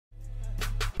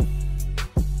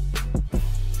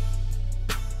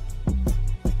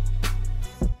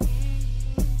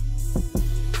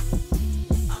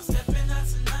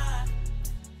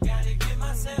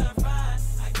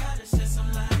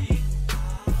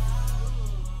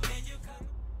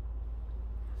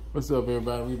What's up,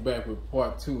 everybody? We back with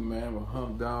part 2, man, with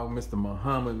Hump Dog, Mr.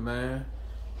 Muhammad, man.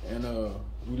 And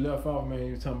we left off, man,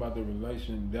 you were talking about the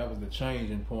relation. That was the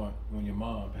changing point when your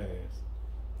mom passed.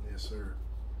 Yes, sir.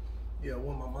 Yeah,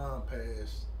 when my mom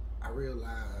passed, I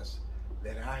realized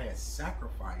that I had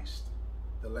sacrificed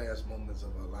the last moments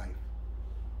of her life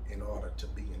in order to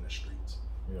be in the streets.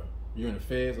 Yeah. You're in the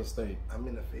feds or state? I'm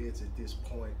in the feds at this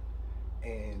point,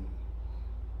 and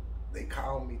they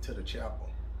called me to the chapel.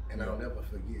 And I'll never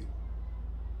forget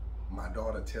my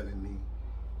daughter telling me,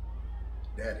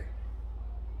 "Daddy,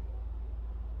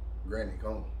 Granny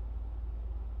gone."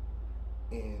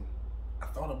 And I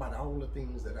thought about all the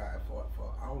things that I had fought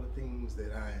for, all the things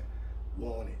that I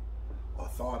wanted or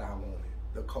thought I wanted,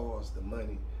 the cause, the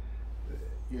money,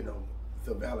 the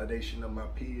validation of my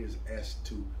peers as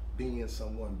to being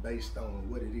someone based on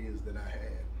what it is that I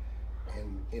had.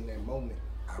 And in that moment,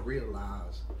 I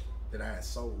realized that I had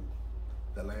sold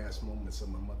the last moments of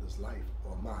my mother's life,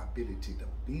 or my ability to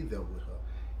be there with her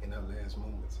in her last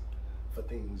moments, for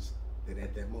things that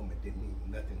at that moment didn't mean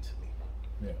nothing to me.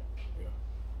 Yeah.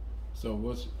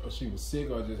 So she was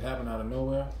sick or just happened out of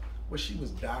nowhere? Well, she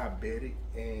was diabetic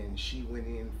and she went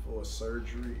in for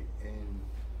surgery,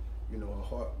 and her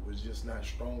heart was just not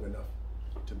strong enough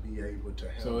to be able to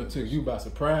handle. So it took you by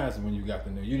surprise when you got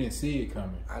the news. You didn't see it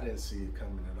coming. I didn't see it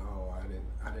coming at all.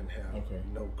 I didn't have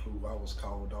no clue. I was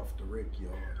called off the rec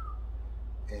yard,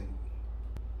 and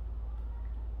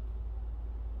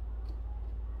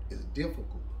it's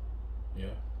difficult.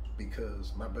 Yeah.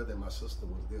 Because my brother and my sister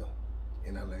was there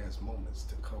in her last moments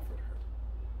to comfort her.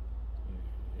 Yeah.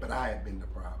 But I had been the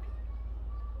problem.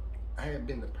 I had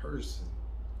been the person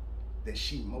that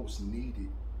she most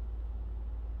needed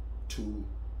to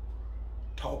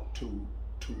talk to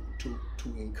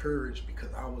encourage,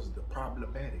 because I was the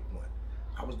problematic one.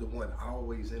 I was the one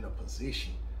always in a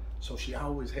position, so she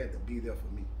always had to be there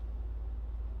for me.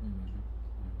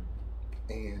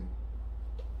 And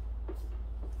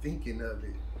thinking of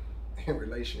it in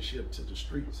relationship to the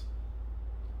streets,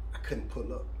 I couldn't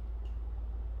pull up.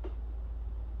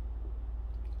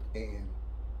 And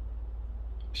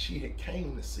she had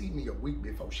came to see me a week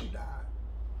before she died.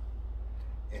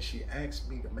 And she asked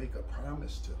me to make a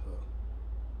promise to her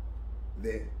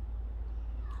that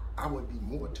I would be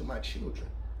more to my children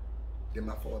than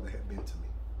my father had been to me.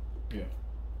 Yeah.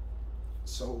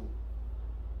 So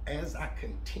as I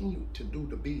continued to do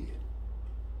the bid,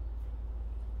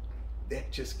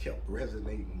 that just kept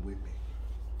resonating with me.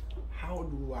 How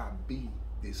do I be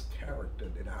this character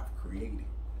that I've created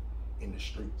in the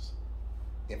streets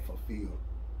and fulfill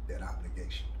that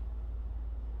obligation?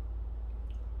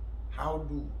 How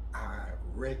do I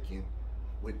reckon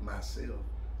with myself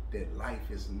that life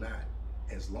is not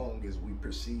as long as we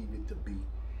perceive it to be,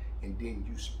 and then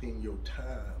you spend your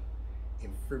time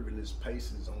in frivolous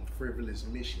places on frivolous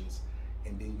missions,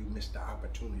 and then you miss the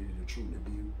opportunity to truly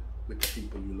be with the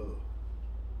people you love?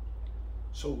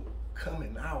 So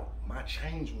coming out, my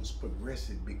change was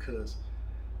progressive because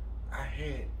I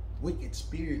had wicked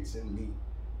spirits in me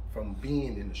from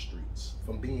being in the streets,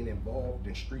 from being involved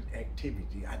in street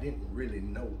activity. I didn't really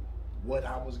know what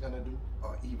I was gonna do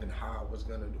or even how I was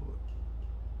gonna do it.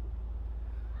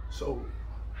 So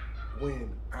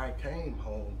when I came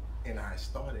home and I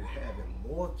started having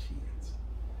more kids,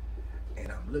 and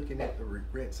I'm looking at the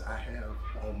regrets I have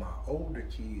on my older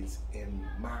kids and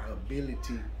my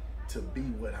ability to be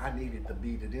what I needed to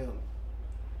be to them,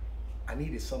 I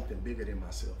needed something bigger than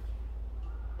myself,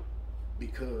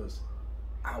 because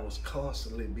I was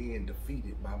constantly being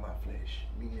defeated by my flesh.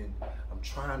 Meaning I'm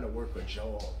trying to work a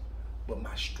job, but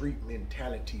my street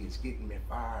mentality is getting me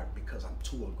fired because I'm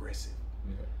too aggressive.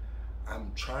 Yeah.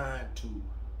 I'm trying to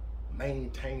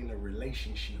maintain a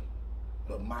relationship,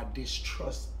 but my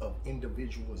distrust of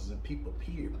individuals and people,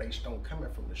 period, based on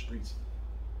coming from the streets,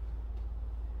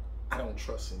 I don't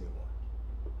trust anyone.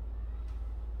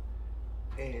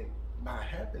 And by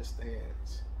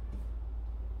happenstance,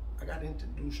 I got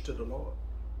introduced to the Lord.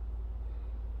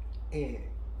 And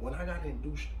when I got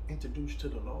introduced to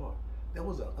the Lord, there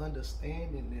was an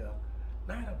understanding there,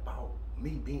 not about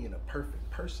me being a perfect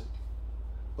person,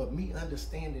 but me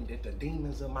understanding that the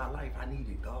demons of my life, I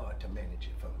needed God to manage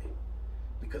it for me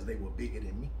because they were bigger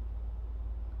than me.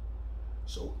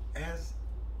 So as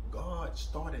God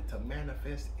started to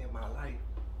manifest in my life,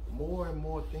 more and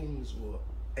more things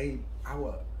I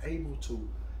was able to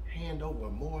hand over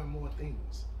more and more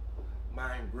things.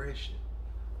 My aggression,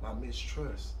 my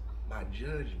mistrust, my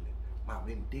judgment, my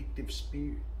vindictive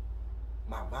spirit,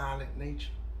 my violent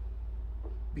nature.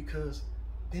 Because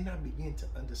then I began to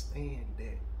understand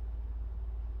that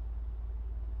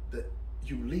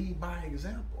you lead by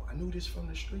example. I knew this from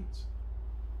the streets.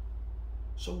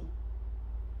 So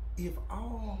if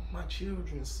all my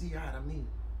children see out of me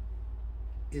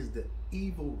is the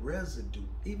evil residue,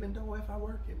 even though if I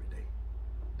work every day,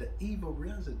 the evil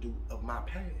residue of my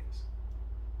past,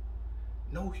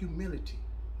 no humility,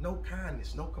 no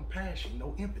kindness, no compassion,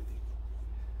 no empathy,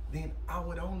 then I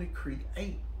would only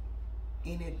create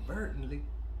inadvertently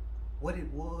what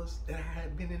it was that I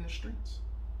had been in the streets.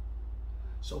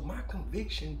 So my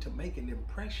conviction to make an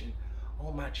impression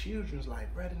on my children's life,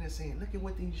 rather than saying, look at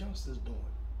what these youngsters doing,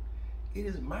 it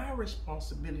is my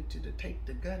responsibility to take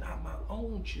the gun out my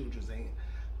own children's hand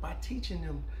by teaching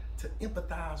them to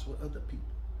empathize with other people,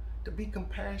 to be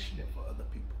compassionate for other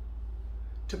people,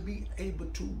 to be able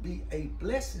to be a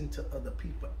blessing to other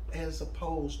people as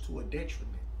opposed to a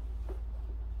detriment.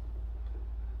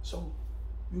 So,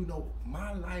 you know,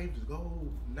 my life's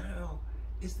goal now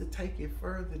is to take it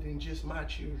further than just my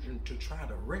children, to try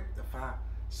to rectify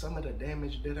some of the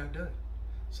damage that I've done,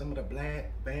 some of the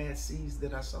bad seeds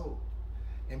that I sowed,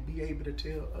 and be able to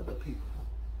tell other people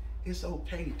it's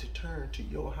okay to turn to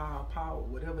your higher power,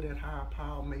 whatever that higher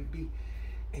power may be,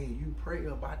 and you pray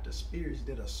about the spirits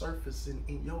that are surfacing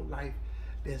in your life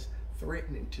that's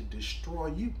threatening to destroy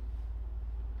you.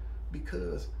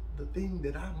 Because the thing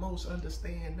that I most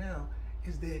understand now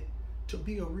is that to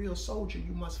be a real soldier,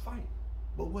 you must fight.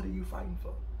 But what are you fighting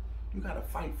for? You got to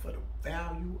fight for the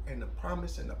value and the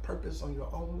promise and the purpose on your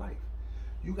own life.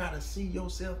 You got to see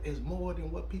yourself as more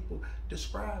than what people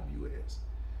describe you as.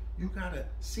 You got to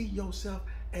see yourself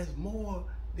as more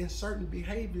than certain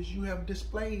behaviors you have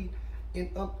displayed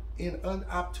in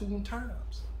inopportune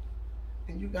times.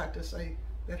 And you got to say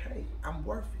that, hey, I'm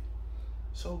worth it.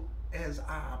 So as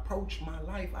I approach my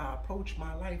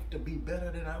life to be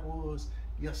better than I was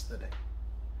yesterday,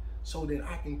 so that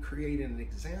I can create an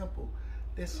example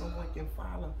that someone can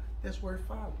follow, that's worth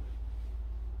following.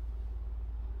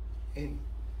 And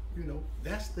you know,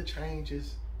 that's the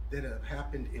changes that have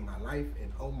happened in my life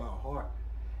and on my heart.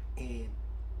 And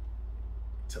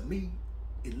to me,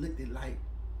 it looked like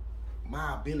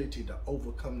my ability to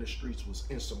overcome the streets was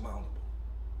insurmountable,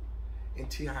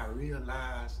 until I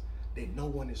realized that no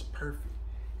one is perfect,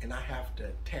 and I have to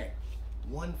attack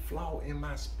one flaw in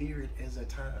my spirit at a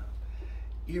time,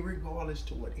 irregardless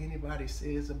to what anybody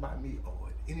says about me or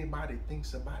what anybody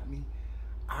thinks about me.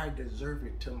 I deserve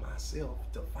it to myself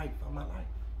to fight for my life.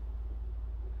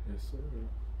 Yes, sir.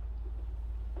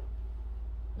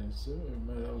 Yes, sir,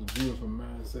 man. That was beautiful,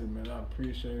 man. I say, man, I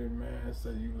appreciate it, man. I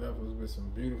say you left us with some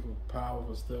beautiful,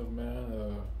 powerful stuff,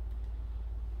 man.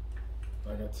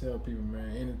 Like I tell people,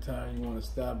 man, anytime you want to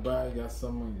stop by, you got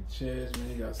something on your chest, man,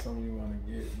 you got something you want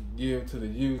to give to the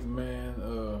youth, man,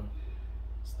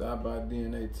 stop by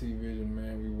DnA-Tvision,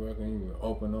 man. We welcome you with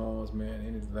open arms, man.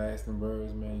 Any lasting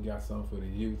words, man, you got something for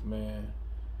the youth, man.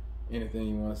 Anything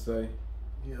you want to say?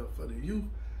 Yeah, for the youth,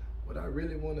 what I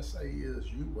really want to say is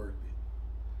you worth it.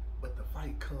 But the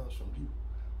fight comes from you.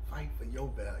 Fight for your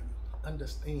value.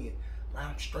 Understand,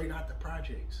 I'm straight out the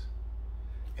projects.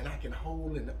 And I can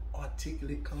hold an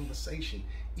articulate conversation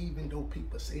even though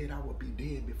people said I would be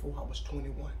dead before I was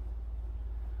 21.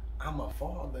 I'm a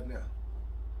father now,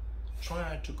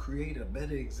 trying to create a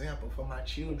better example for my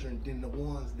children than the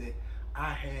ones that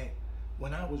I had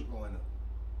when I was growing up.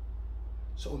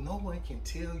 So no one can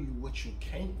tell you what you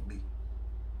can't be.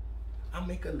 I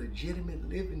make a legitimate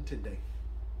living today.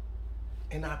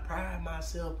 And I pride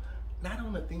myself not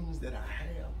on the things that I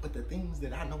have, but the things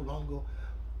that I no longer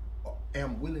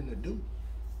am willing to do.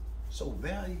 So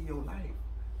value your life.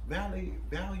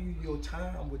 Value your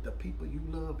time with the people you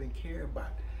love and care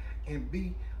about, and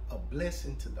be a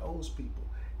blessing to those people,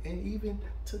 and even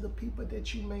to the people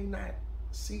that you may not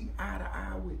see eye to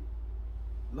eye with.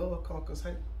 Love conquers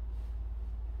hate.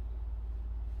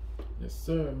 Yes,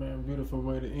 sir, man. Beautiful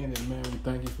way to end it, man. We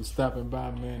thank you for stopping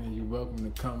by, man, and you're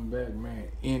welcome to come back, man,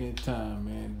 anytime,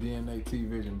 man.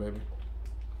 DnA-Tvision, baby.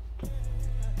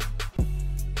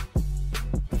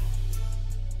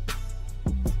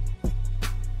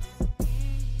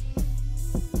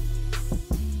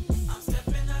 I'm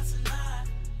stepping out tonight.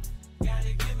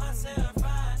 Gotta get myself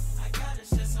right. I gotta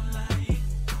shed some light.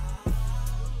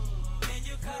 Can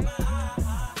you cut my eye?